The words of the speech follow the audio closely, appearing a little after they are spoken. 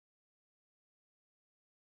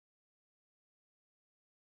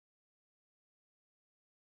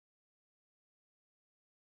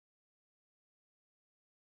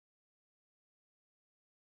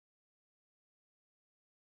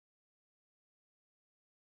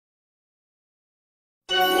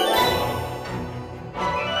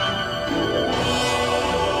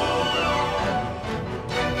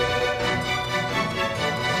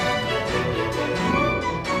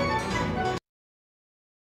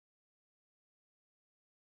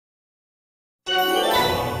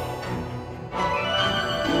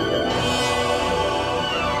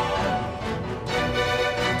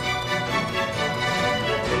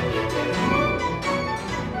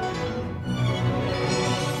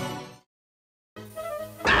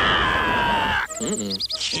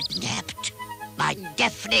Kidnapped? My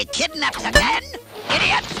Daphne kidnapped again?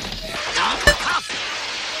 Idiot! Don't cough!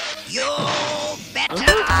 You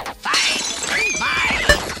better fight my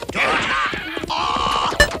daughter or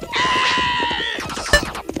else!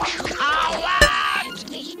 Coward!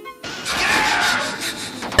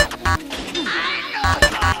 I know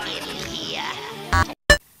you're in here.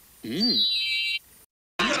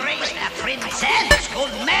 You raised a princess who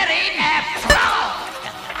married a fraud!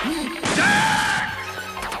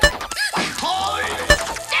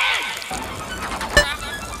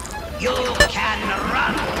 You can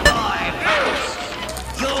run, boy, first.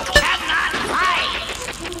 You cannot hide.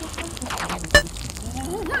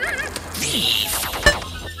 Thief.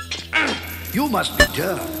 You must be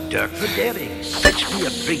Dirk. Dirk the Daring. Fetch me a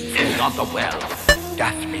drink from yonder well.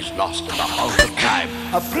 Daphne's lost in the halls of time.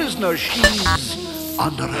 A prisoner, she's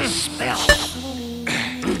under a spell.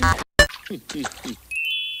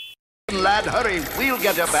 Lad, hurry. We'll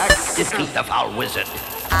get her back. Defeat the foul wizard.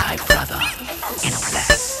 My brother in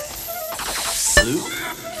black. Blue?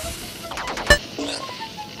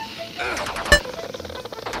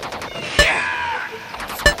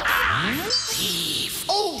 Thief!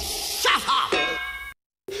 Oh, shut up!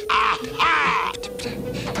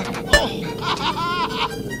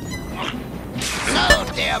 So,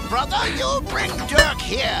 dear brother, you bring Dirk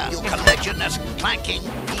here, you colliginous, clanking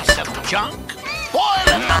piece of junk. Boil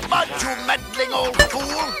in the mud, you meddling old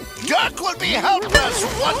fool. Dirk will be helpless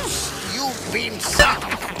once you've been sunk.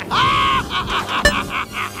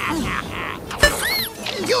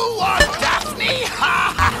 You want Daphne?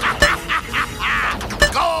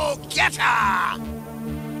 Go get her!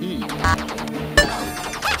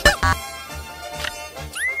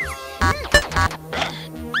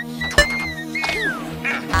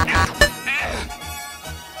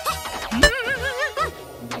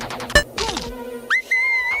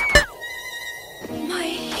 My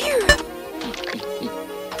hero!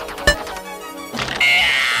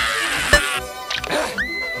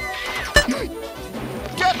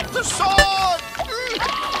 Get the sword!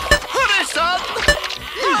 Hurry, son!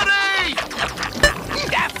 Hurry!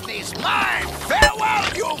 Daphne's mine! Farewell,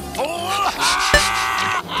 you fool!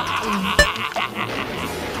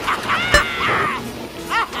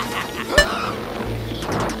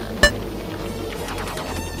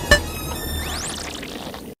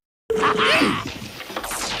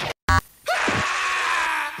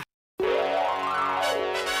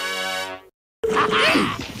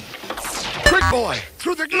 Quick, boy!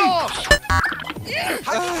 Through the glass!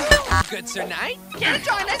 Good Sir Knight. Here to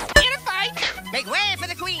join us in a fight! Make way for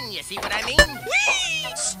the queen, you see what I mean?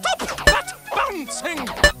 Whee! Stop that bouncing!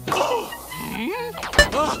 Off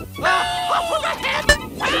with the head!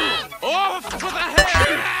 Off with the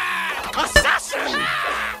head! Assassin!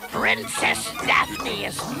 Princess Daphne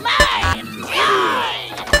is mine!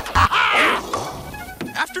 Mine!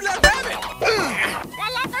 After that rabbit!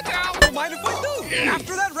 Walapatow! Don't mind if I do!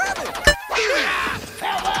 After that rabbit!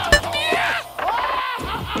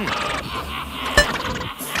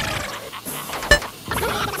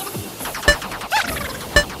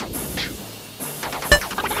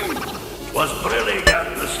 Was brilliant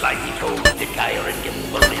the slimy toes, the gyre and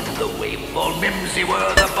gimble in the wave. All mimsy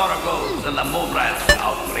were the boragos and the moon rats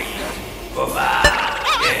outraged.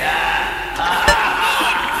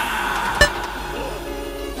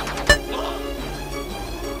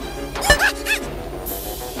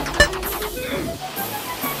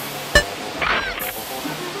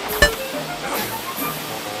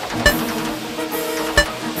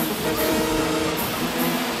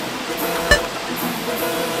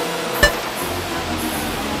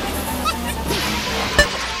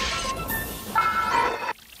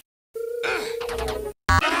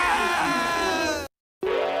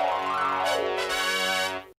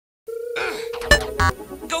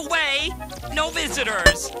 Go away! No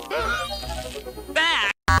visitors!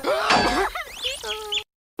 Back!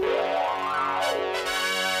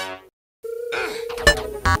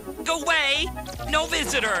 Go away! No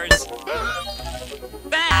visitors!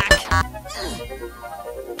 Back!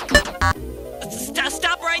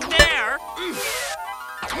 Stop right there!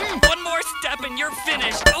 One more step and you're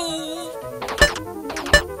finished! Ooh!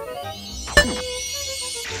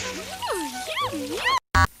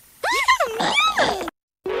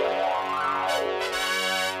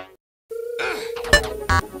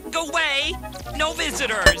 Go away! No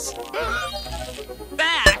visitors!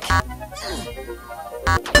 Back!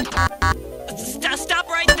 Stop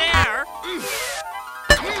right there!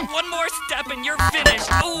 One more step and you're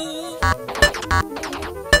finished! Ooh!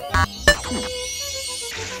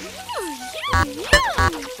 Yum,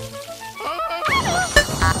 yum.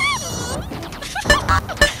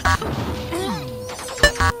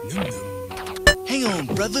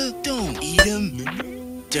 brother. Don't eat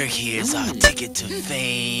him. Dirk here's our ticket to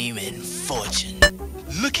fame and fortune.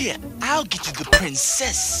 Look here, I'll get you the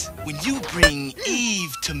princess when you bring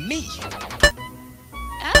Eve to me.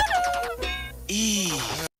 Oh.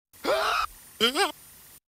 Eve.